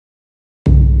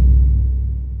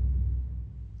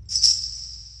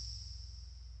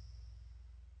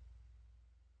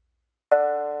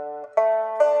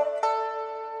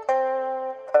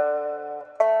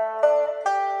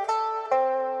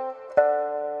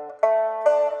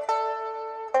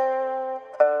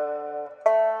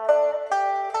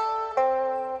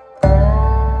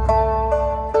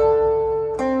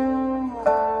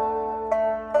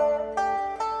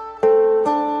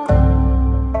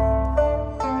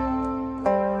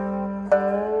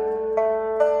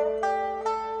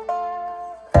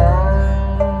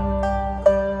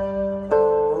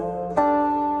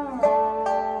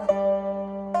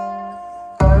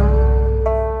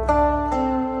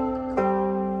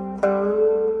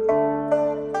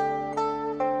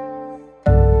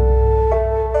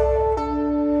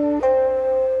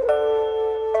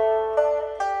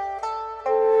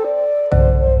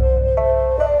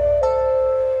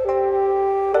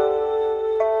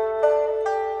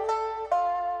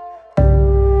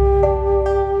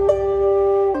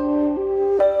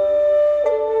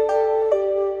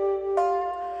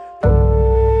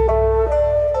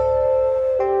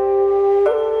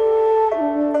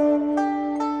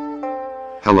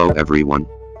Hello everyone.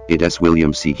 It's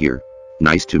William C here.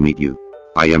 Nice to meet you.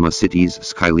 I am a cities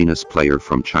Skylines player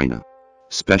from China.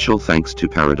 Special thanks to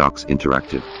Paradox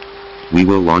Interactive. We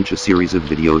will launch a series of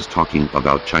videos talking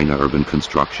about China urban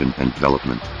construction and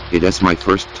development. It is my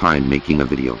first time making a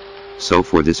video. So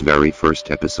for this very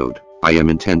first episode, I am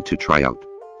intent to try out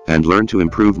and learn to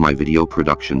improve my video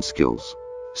production skills.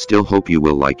 Still hope you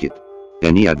will like it.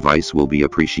 Any advice will be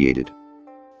appreciated.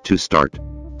 To start,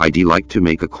 I'd like to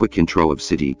make a quick intro of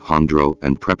city Hangzhou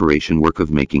and preparation work of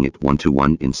making it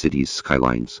one-to-one in cities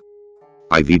Skylines.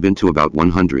 I've been to about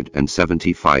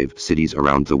 175 cities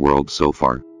around the world so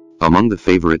far. Among the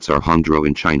favorites are Hangzhou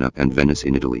in China and Venice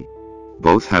in Italy.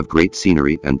 Both have great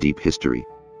scenery and deep history.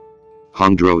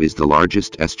 Hangzhou is the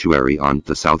largest estuary on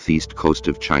the southeast coast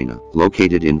of China,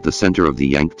 located in the center of the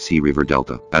Yangtze River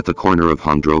Delta, at the corner of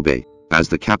Hangzhou Bay, as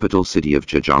the capital city of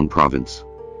Zhejiang Province.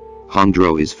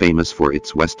 Hangzhou is famous for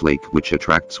its West Lake, which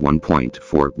attracts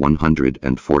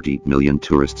 140 million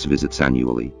tourists visits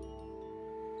annually.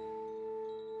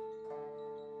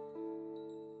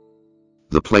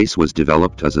 The place was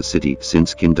developed as a city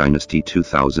since Qin Dynasty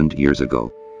 2000 years ago.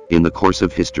 In the course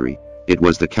of history, it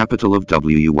was the capital of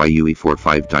Wuyue for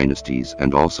 5 dynasties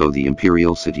and also the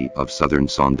imperial city of Southern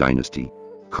Song Dynasty.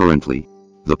 Currently,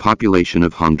 the population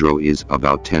of Hangzhou is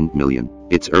about 10 million.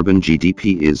 Its urban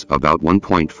GDP is about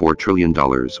 $1.4 trillion,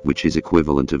 which is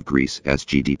equivalent of Greece's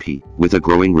GDP, with a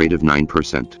growing rate of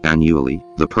 9% annually.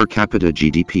 The per capita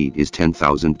GDP is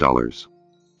 $10,000.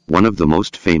 One of the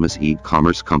most famous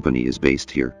e-commerce company is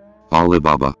based here,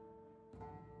 Alibaba.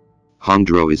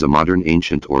 Hangzhou is a modern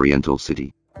ancient oriental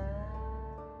city.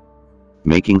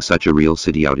 Making such a real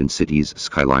city out in cities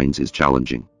Skylines is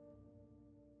challenging.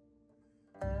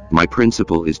 My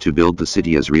principle is to build the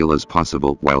city as real as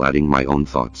possible while adding my own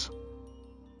thoughts.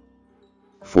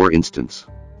 For instance,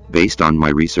 based on my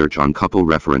research on couple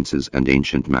references and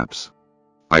ancient maps,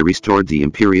 I restored the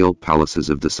imperial palaces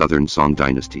of the Southern Song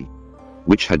Dynasty,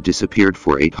 which had disappeared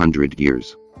for 800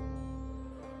 years,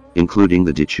 including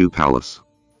the Dichu Palace,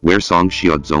 where Song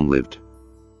Xiaozong lived.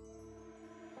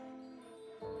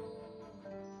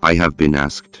 I have been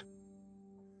asked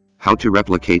how to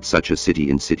replicate such a city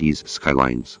in cities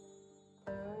Skylines.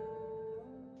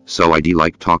 So I'd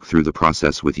like talk through the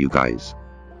process with you guys.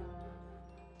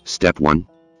 Step 1.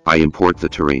 I import the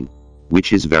terrain,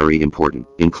 which is very important,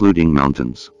 including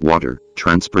mountains, water,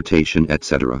 transportation,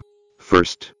 etc.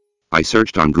 First, I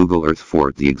searched on Google Earth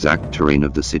for the exact terrain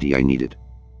of the city I needed.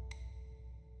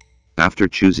 After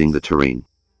choosing the terrain,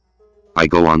 I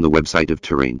go on the website of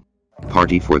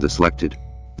terrain.party for the selected.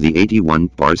 The 81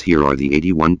 bars here are the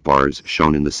 81 bars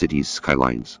shown in the city's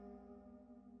Skylines.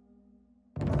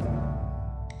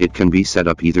 It can be set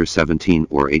up either 17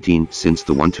 or 18 since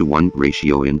the 1-to-1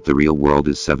 ratio in the real world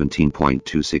is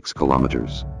 17.26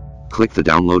 kilometers. Click the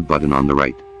download button on the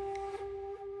right.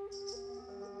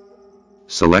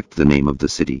 Select the name of the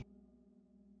city.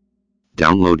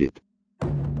 Download it.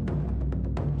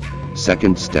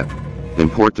 Second step.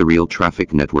 Import the real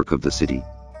traffic network of the city.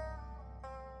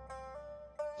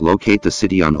 Locate the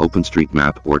city on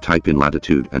OpenStreetMap or type in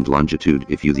latitude and longitude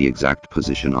if you the exact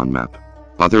position on map.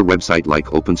 Other website like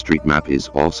OpenStreetMap is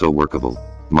also workable.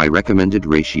 My recommended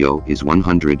ratio is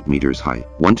 100 meters high,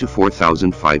 1 to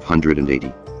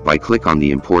 4,580. By click on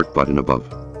the import button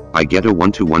above, I get a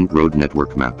 1-to-1 road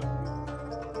network map.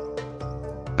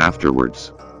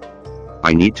 Afterwards,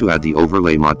 I need to add the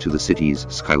overlay mod to the city's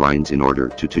Skylines in order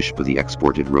to push the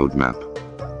exported road map.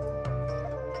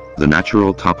 The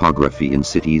natural topography in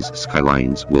cities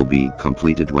Skylines will be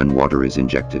completed when water is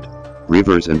injected.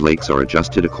 Rivers and lakes are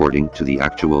adjusted according to the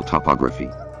actual topography.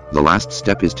 The last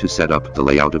step is to set up the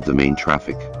layout of the main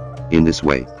traffic. In this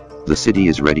way, the city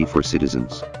is ready for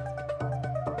citizens.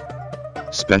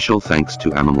 Special thanks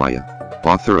to Amamlaya,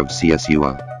 author of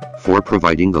CSUA, for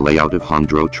providing the layout of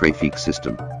Hangzhou traffic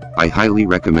system. I highly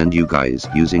recommend you guys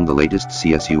using the latest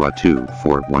CSUA 2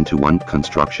 for 1-to-1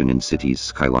 construction in cities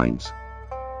Skylines.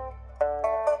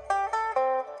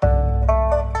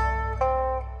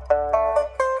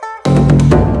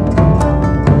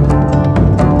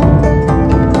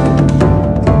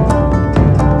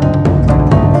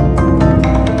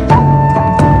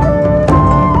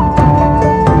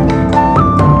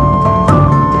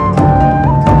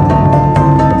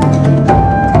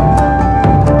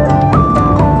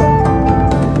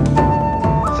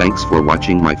 Thanks for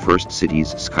watching my first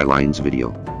cities Skylines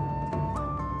video.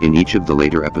 In each of the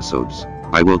later episodes,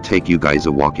 I will take you guys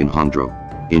a walk in Hangzhou,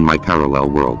 in my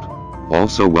parallel world.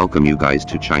 Also welcome you guys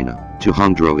to China, to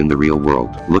Hangzhou in the real world.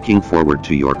 Looking forward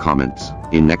to your comments.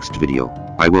 In next video,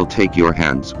 I will take your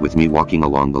hands with me walking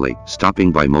along the lake,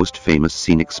 stopping by most famous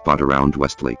scenic spot around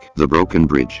Westlake, the Broken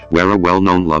Bridge, where a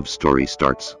well-known love story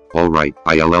starts. Alright,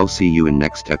 I'll see you in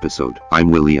next episode.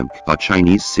 I'm William, a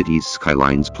Chinese cities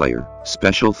Skylines player.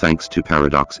 Special thanks to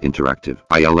Paradox Interactive.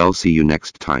 I'll see you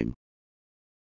next time.